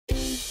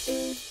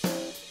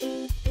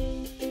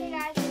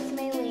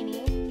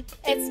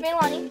It's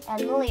Melanie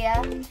and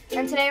Malia,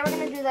 and today we're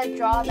going to do that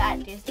draw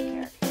that Disney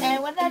character.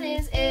 And what that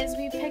is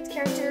we picked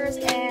characters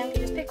and we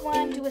just pick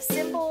one, do a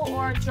symbol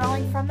or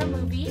drawing from the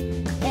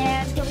movie,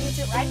 and whoever gets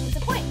it right gets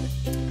a point.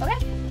 Okay?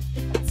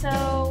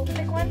 So,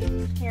 pick one.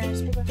 Here,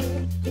 just pick one for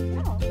you.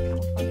 No.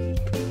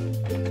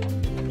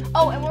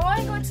 Oh, and we're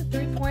only going to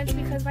 3 points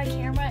because my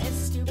camera is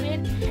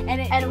stupid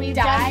and we've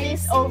dies. done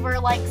this over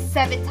like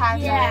 7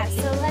 times Yeah, already.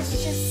 so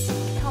let's just,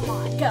 come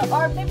on, go.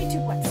 Or maybe 2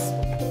 points.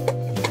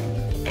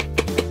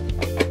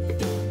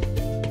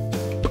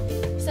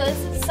 So this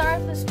is,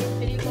 sorry if this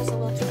video goes a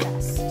little too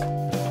fast.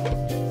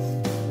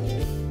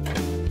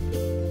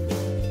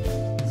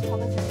 It's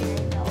probably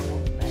very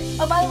relevant, but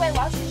Oh, by the way,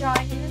 while she's drawing,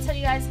 I'm going to tell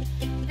you guys,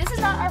 this is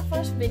not our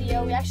first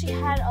video. We actually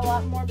had a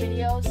lot more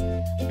videos,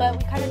 but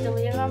we kind of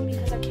deleted them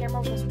because our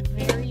camera was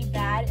very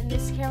bad. And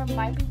this camera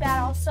might be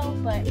bad also,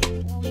 but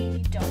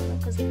we don't know.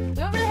 Because we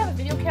don't really have a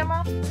video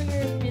camera, so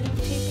you're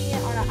videotaping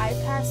it on an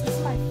iPad. So this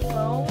is my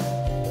phone.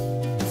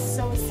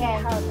 So let's see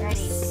how it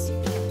ready. goes.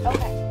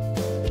 Okay.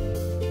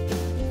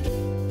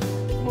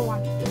 Move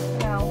on.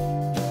 no.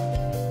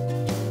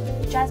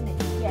 Jasmine.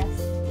 Yes.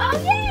 Oh,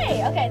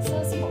 yay! Okay, so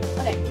let's move.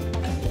 Okay.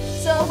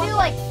 So We'll do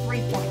like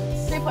 3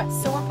 points. 3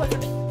 points. So 1 point for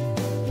me.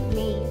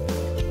 Me.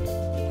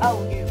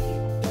 Oh, you.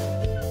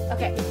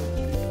 Okay.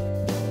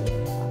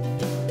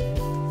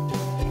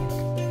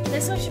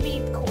 This one should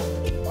be cool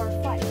or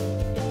fun.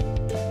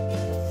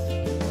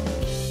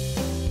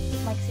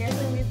 Like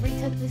seriously, we've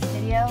retook this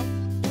video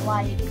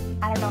like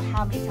I don't know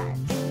how many times.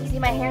 See,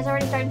 my hair's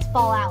already starting to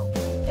fall out.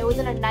 It was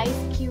in a nice,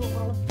 cute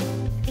little.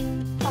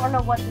 I don't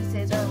know what this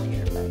is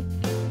earlier, but.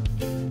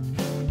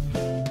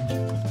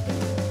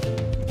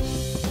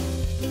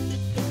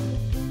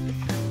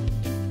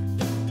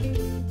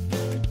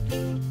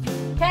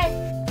 Okay.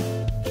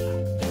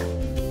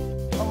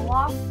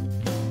 Olaf.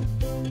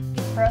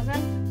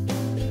 Frozen.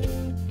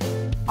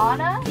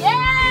 Anna.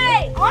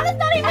 Yay! Anna's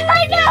not even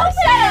right now.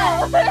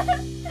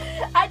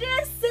 I did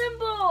a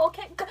symbol.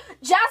 Okay.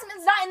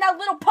 Jasmine's not in that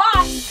little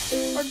pot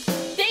or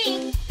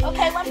thing.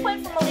 Okay, 1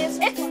 point for Malia. So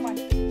it's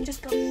 1-1.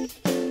 Just go.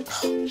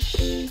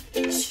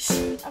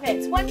 Okay,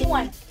 it's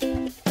 1-1.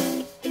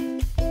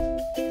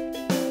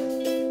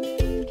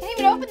 Can't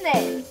even open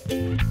this.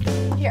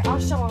 Here, I'll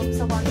show him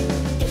someone. Is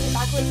it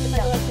backwards? If I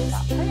go like this.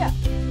 Hurry up.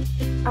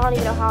 I don't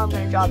even know how I'm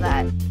gonna draw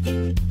that.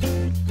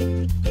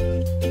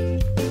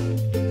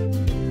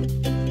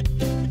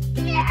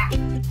 Yeah.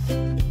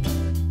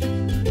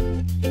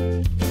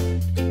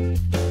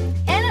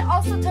 And it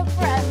also took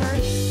forever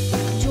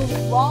to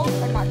roll,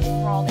 or not to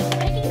roll, they were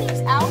making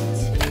things out.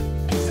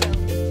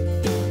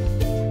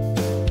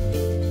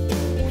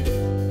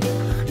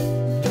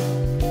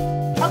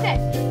 Okay.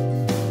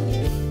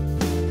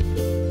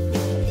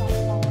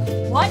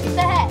 What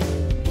the heck?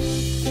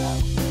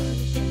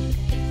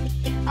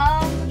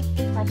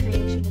 My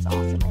creation is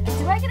awesome. I know.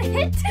 Did I get a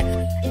hit?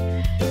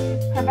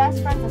 Her best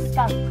friend's a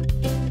skunk.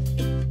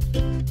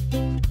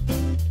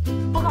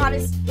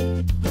 Pocahontas.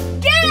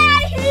 Get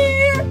out of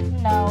here!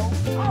 No.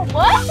 Oh,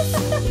 what?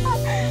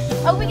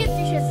 Oh, we get 3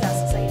 chances now,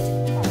 so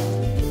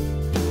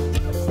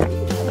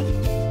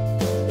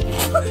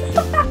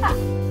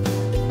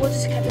we'll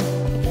just kind of.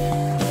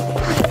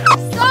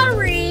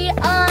 Sorry,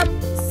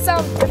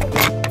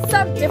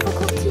 some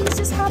difficulties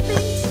just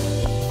happened.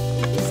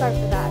 Sorry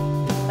for that.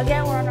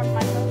 Again, we're on our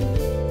microphone.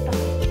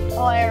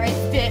 Oh, I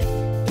erased it.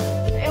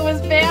 It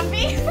was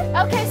Bambi.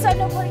 Okay, so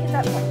nobody gets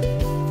that point.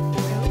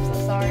 Oops,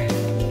 I'm sorry.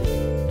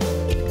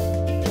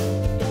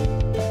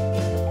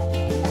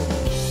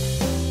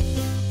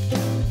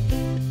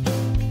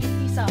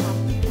 You saw, huh?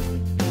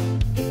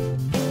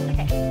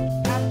 Okay,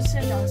 I'm just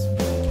gonna draw this one.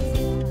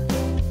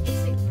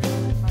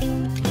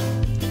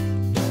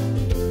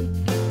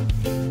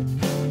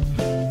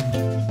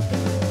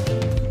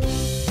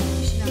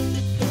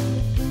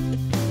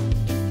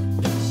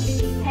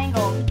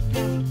 Tangled.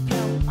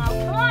 Oh,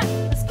 come on.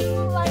 Let's keep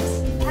moving like it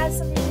has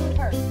something to do with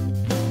her.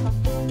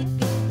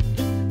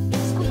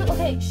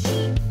 Okay,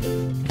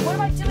 what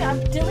am I doing? I'm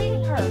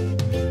deleting her.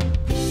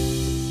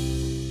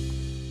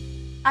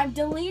 I'm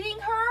deleting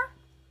her?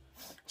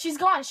 She's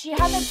gone. She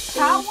had the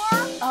power.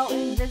 Oh,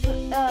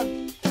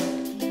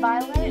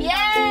 Violet.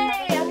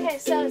 Yay! Okay,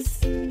 so it's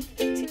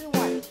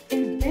 2-1.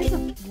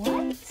 Invisible.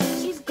 What?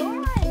 She's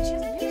gone.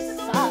 She's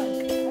invisible.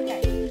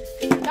 Okay.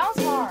 That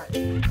was hard.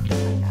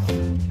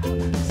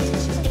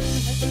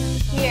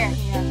 Here.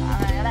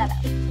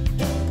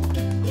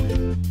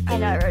 I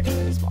know I wrote it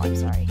really small. I'm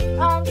sorry.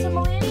 So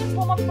Melania needs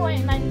 1 more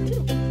point and I need 2.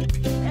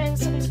 And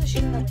so basically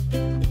she's in the lead.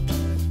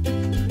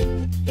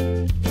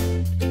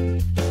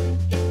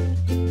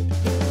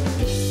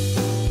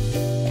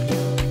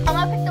 I'm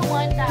gonna pick the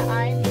one that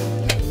I'm.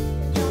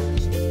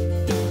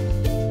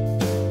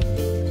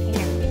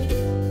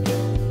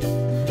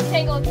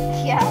 Tangled.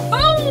 Yeah.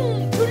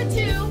 Boom!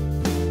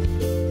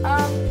 2-2.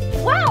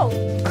 Wow!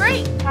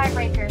 Great!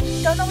 Tiebreaker.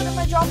 Don't know what I'm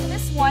gonna draw for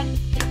this one.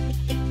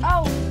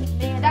 Oh,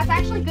 man. That's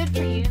actually good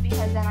for you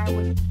because then it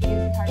would be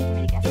hard for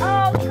me to guess.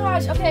 Oh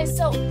gosh. Okay,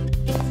 so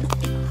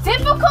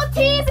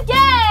difficulties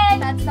again.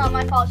 That's not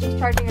my fault. She's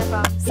charging her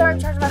phone. Sorry, I'm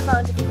charging my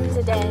phone to please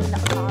a day.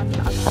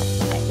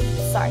 Okay,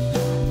 sorry.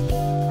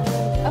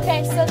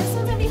 Okay, so this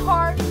one's gonna be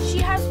hard. She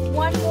has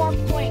one more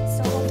point,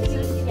 so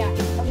hopefully, yeah.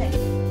 Okay.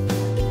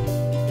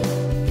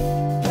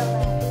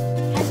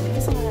 Has to be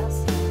with someone else.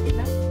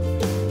 No?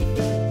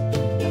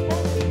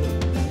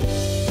 Okay.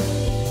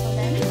 So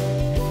then.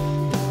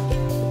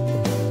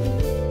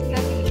 You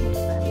gotta get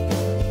used to them.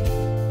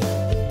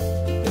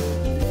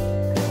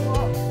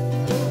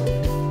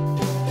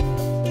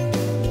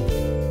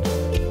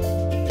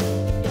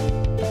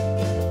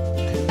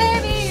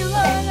 Baby, you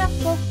look up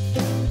for.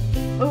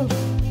 Ooh.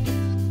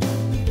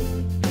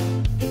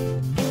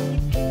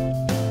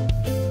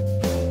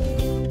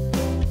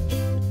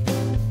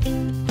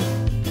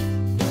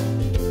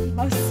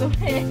 Muscle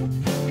hit.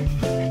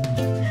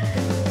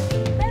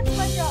 That's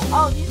what y'all.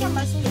 Oh, these are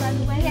muscles, by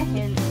the way. Get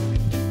him.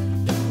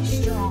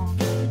 He's strong.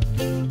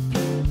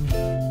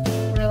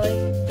 Really?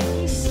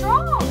 He's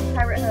strong.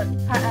 Pirate Hook.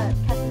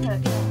 Captain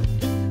Hook.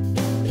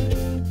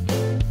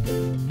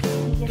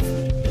 He gets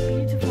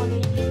beautiful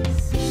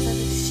ladies for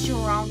his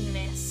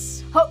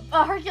strongness.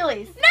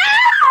 Hercules. No!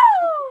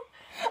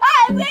 I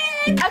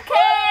win!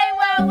 Okay,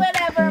 well,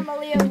 whatever.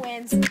 Malia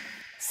wins.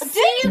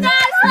 See you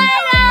guys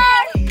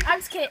later! I'm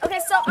just kidding. Okay,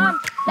 so,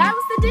 that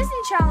was the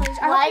Disney challenge.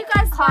 I hope Like, you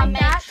guys like comment,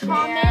 that. share.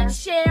 Comment,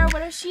 share,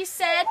 whatever she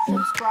said.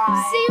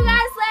 Subscribe. See you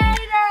guys later!